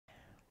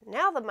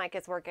Now the mic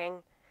is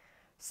working.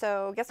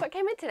 So guess what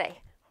came in today?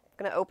 I'm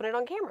going to open it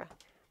on camera.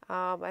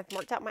 I've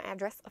marked out my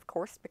address, of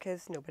course,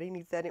 because nobody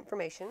needs that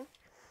information.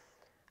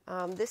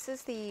 This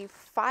is the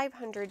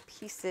 500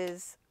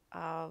 pieces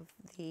of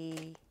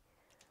the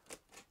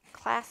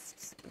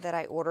clasps that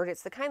I ordered.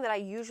 It's the kind that I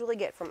usually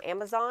get from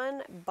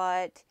Amazon,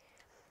 but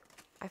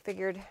I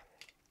figured,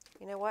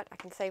 you know what, I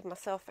can save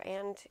myself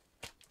and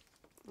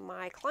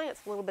my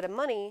clients a little bit of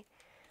money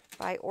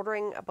by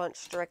ordering a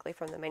bunch directly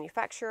from the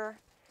manufacturer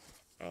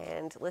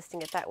and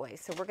listing it that way.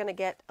 So we're going to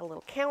get a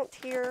little count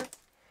here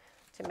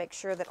to make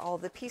sure that all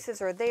the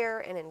pieces are there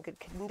and in good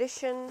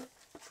condition.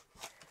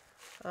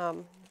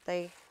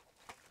 They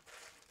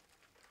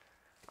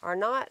are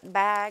not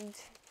bagged.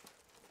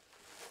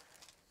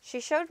 She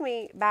showed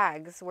me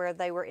bags where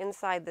they were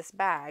inside this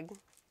bag.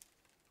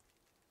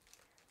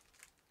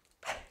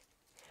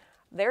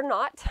 They're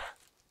not.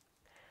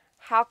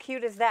 How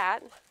cute is that?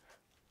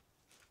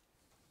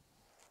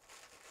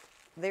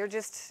 They're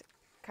just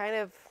kind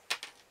of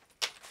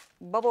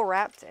bubble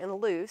wrapped and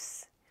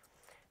loose.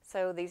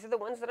 So these are the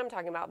ones that I'm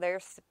talking about. They're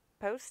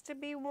supposed to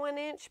be 1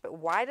 inch, but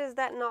why does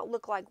that not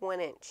look like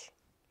 1 inch?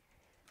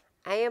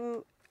 I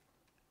am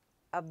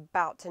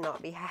about to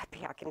not be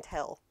happy, I can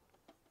tell.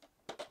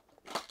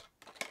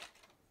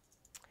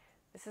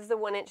 This is the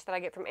 1 inch that I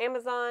get from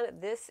Amazon.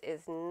 This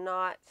is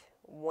not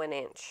 1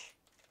 inch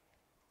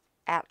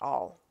at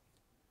all.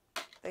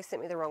 They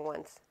sent me the wrong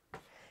ones.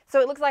 So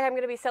it looks like I'm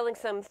going to be selling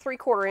some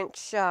 3/4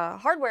 inch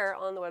hardware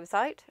on the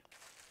website.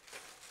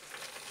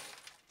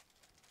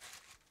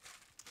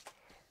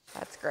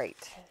 That's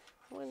great.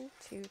 1,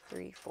 2,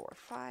 3, 4,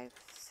 5,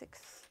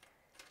 6.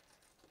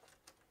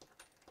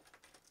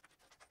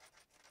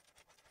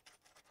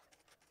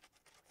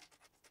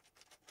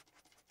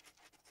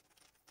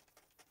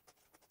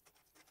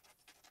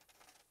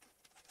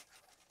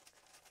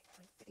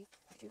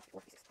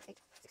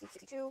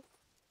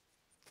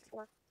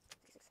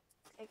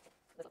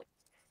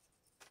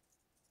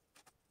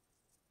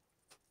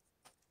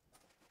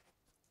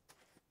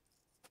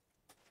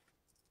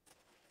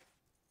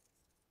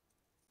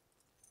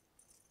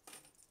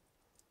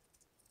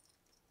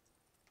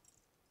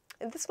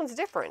 And this one's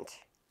different.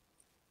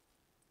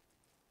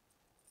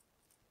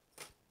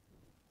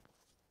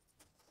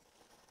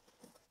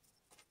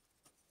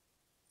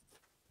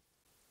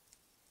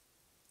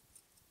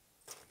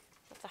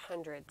 That's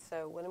 100.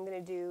 So what I'm going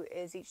to do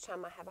is each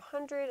time I have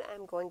 100,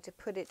 I'm going to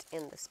put it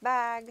in this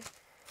bag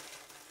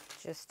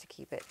just to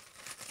keep it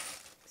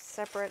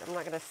separate. I'm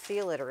not going to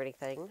seal it or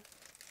anything.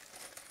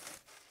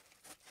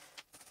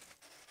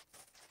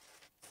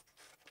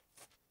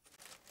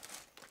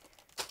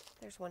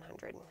 There's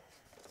 100.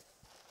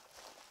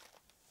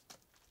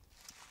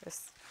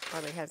 This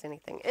hardly has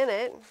anything in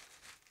it.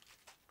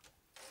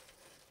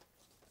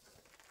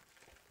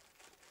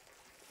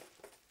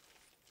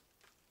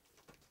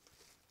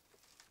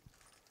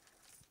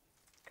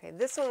 Okay,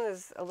 this one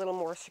is a little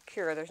more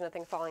secure. There's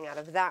nothing falling out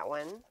of that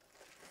one.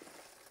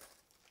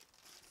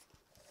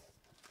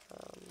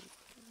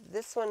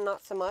 This one,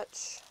 not so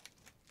much.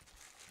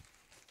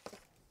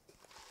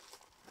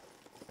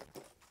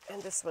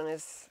 And this one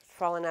is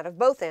falling out of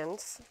both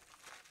ends.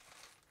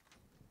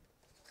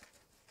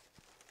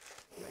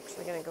 I'm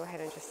actually going to go ahead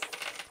and just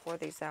pour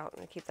these out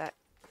and keep that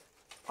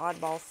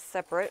oddball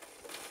separate.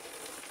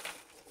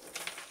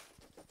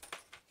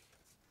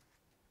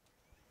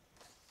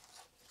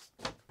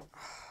 Oh,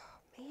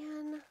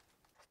 man.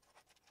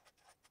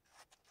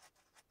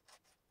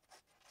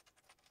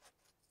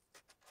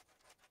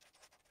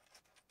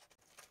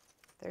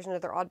 There's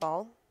another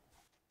oddball.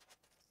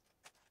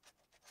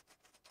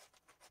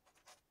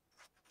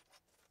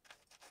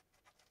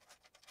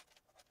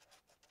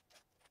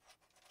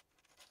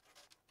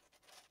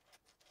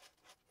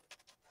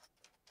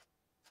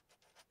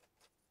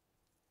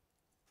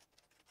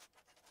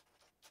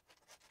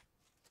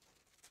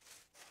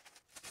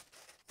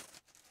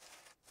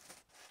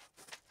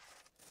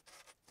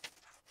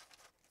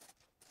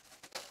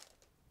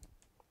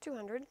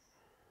 $200.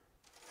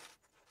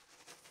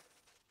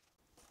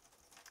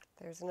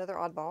 There's another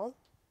oddball.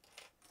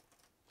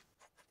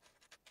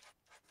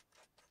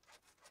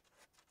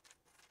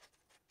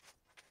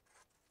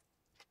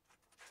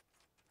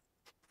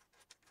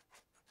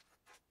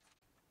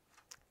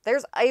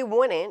 There's a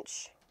 1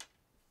 inch.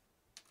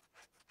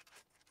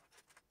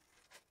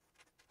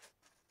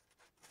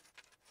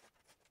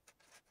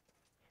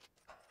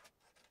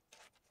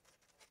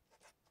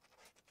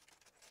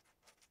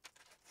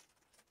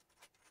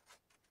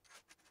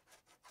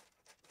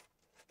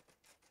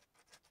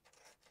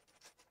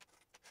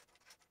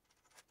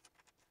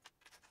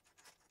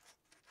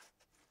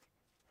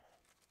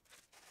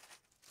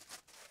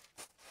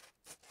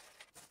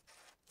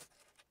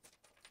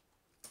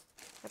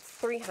 That's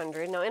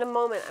 300. Now in a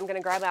moment I'm going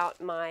to grab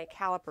out my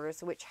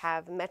calipers, which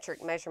have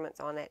metric measurements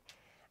on it,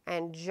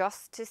 and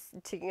just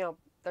to you know,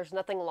 there's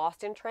nothing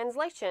lost in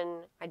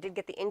translation, I did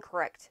get the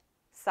incorrect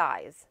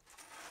size.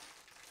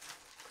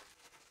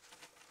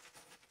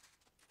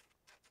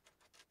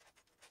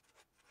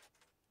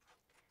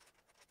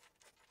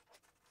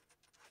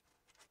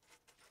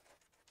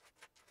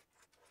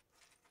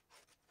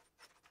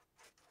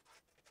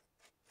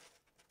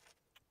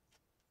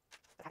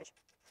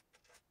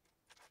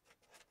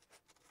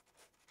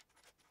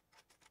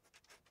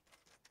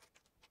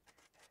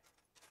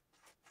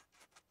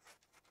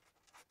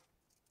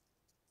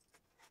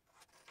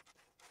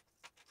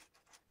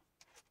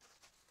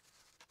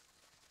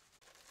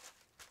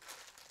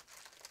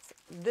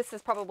 this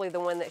is probably the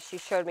one that she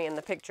showed me in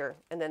the picture,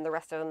 and then the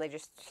rest of them they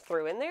just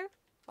threw in there.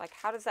 Like,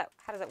 how does that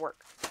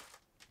work?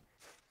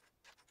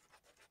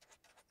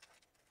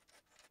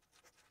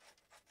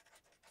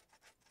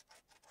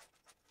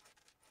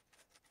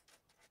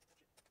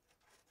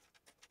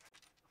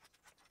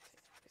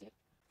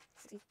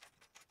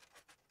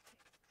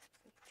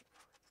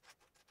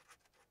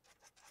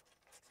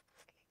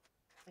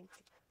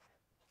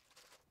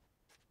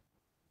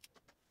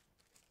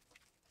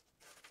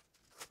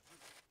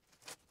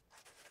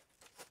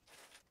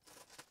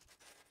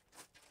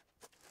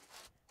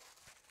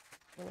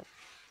 I'm gonna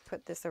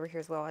put this over here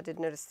as well. I did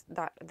notice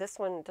that this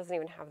one doesn't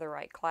even have the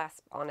right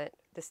clasp on it.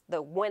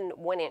 The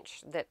 1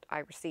 inch that I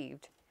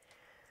received.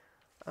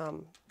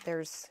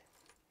 There's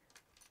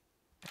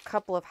a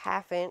couple of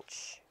 1/2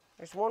 inch.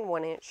 There's one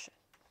 1 inch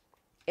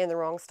in the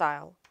wrong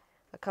style.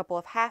 A couple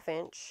of 1/2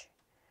 inch.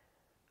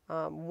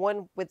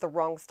 One with the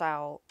wrong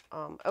style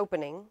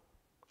opening.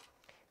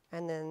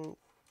 And then,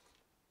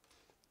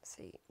 let's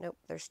see, nope,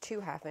 there's 2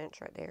 1/2 inch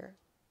right there.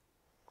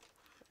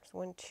 There's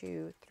 1,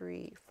 2,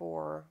 3,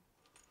 4,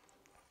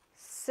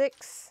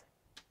 6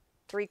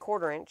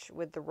 3/4 inch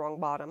with the wrong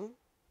bottom.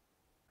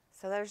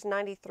 So there's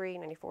 93,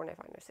 94,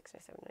 95, 96,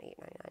 97, 98,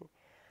 99.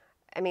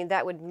 I mean,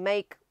 that would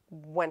make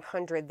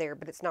 100 there,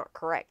 but it's not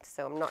correct,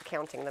 so I'm not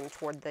counting them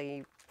toward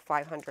the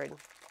 500.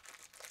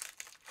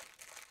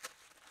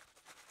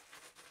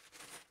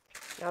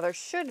 Now there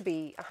should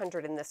be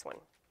 100 in this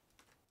one.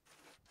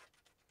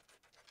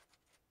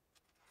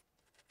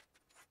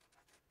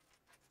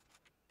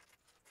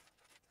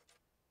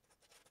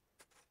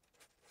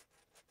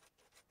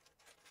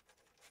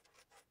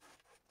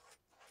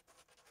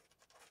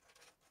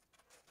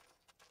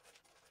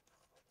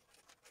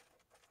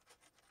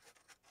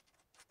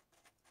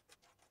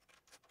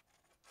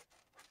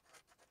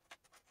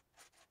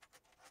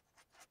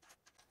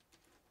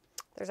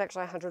 There's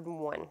actually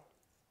 101.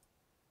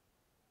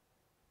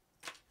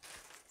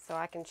 So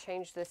I can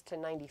change this to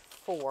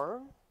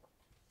 94,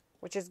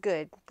 which is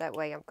good. That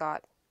way I've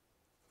got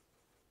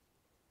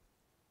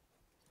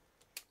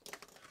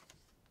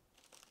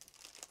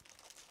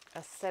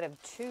a set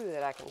of 2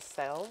 that I can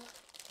sell.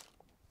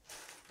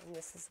 And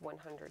this is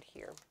 100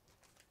 here.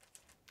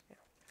 Yeah.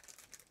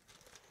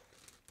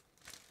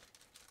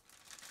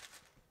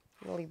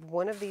 I'm going to leave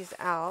one of these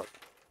out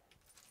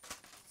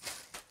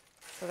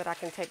so that I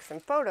can take some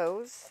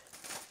photos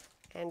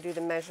and do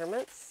the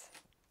measurements.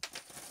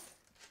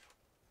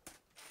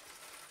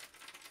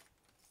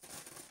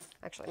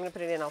 Actually, I'm going to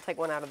put it in. I'll take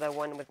one out of the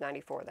one with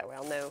 94. That way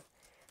I'll know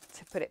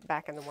to put it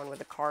back in the one with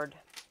the card.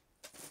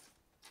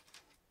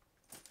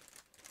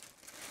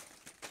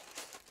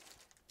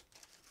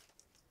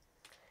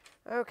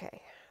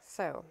 Okay,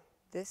 so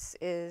this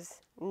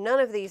is, none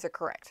of these are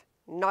correct.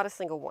 Not a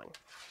single one.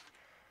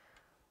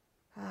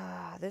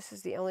 This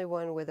is the only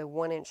one with a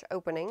 1 inch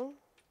opening.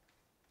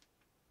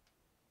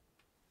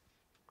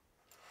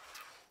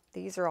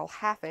 These are all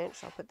 1/2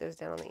 inch. I'll put those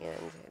down on the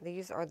end.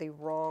 These are the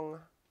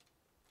wrong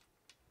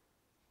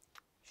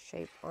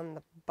shape on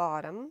the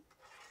bottom,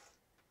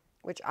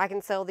 which I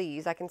can sell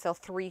these. I can sell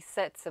 3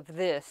 sets of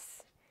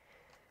this.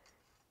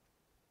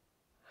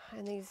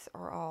 And these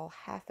are all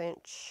 1/2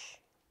 inch.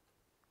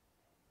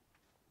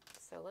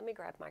 So let me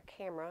grab my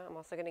camera. I'm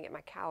also going to get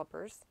my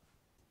calipers,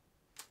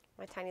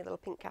 my tiny little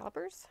pink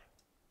calipers.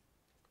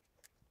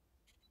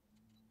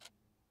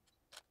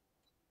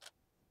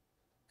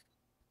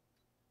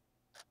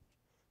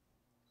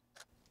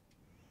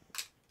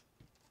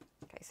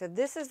 Okay, so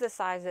this is the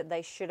size that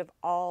they should have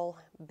all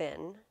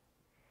been.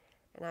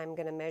 And I'm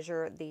going to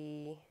measure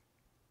the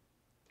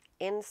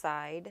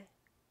inside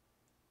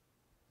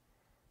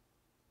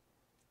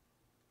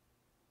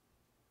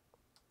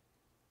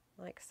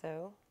like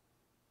so.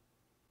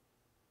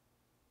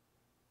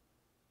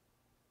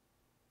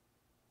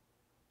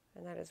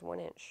 And that is 1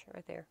 inch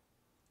right there.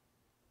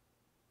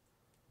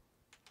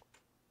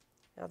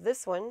 Now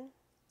this one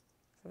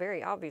is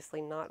very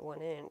obviously not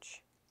 1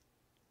 inch.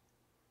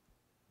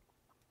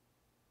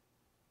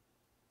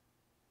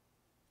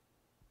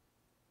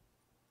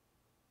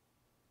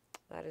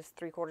 That is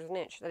 3/4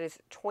 inch. That is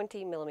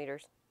 20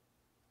 millimeters.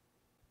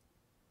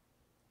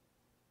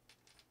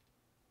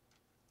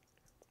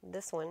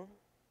 This one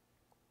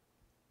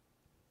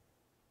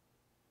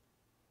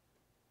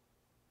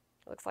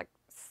looks like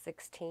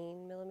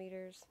 16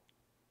 millimeters.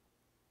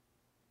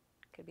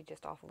 Could be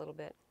just off a little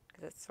bit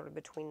because it's sort of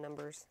between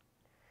numbers.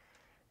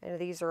 And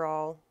these are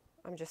all,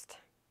 I'm just,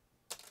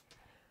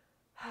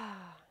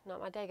 not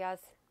my day, guys.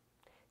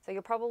 So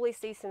you'll probably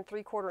see some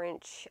 3/4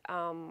 inch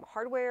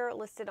hardware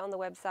listed on the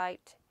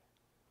website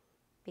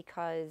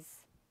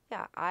because,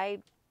 yeah,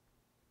 I'm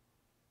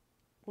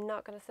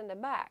not going to send them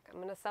back. I'm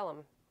going to sell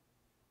them.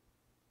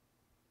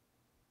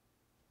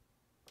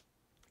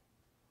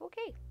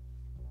 Okay.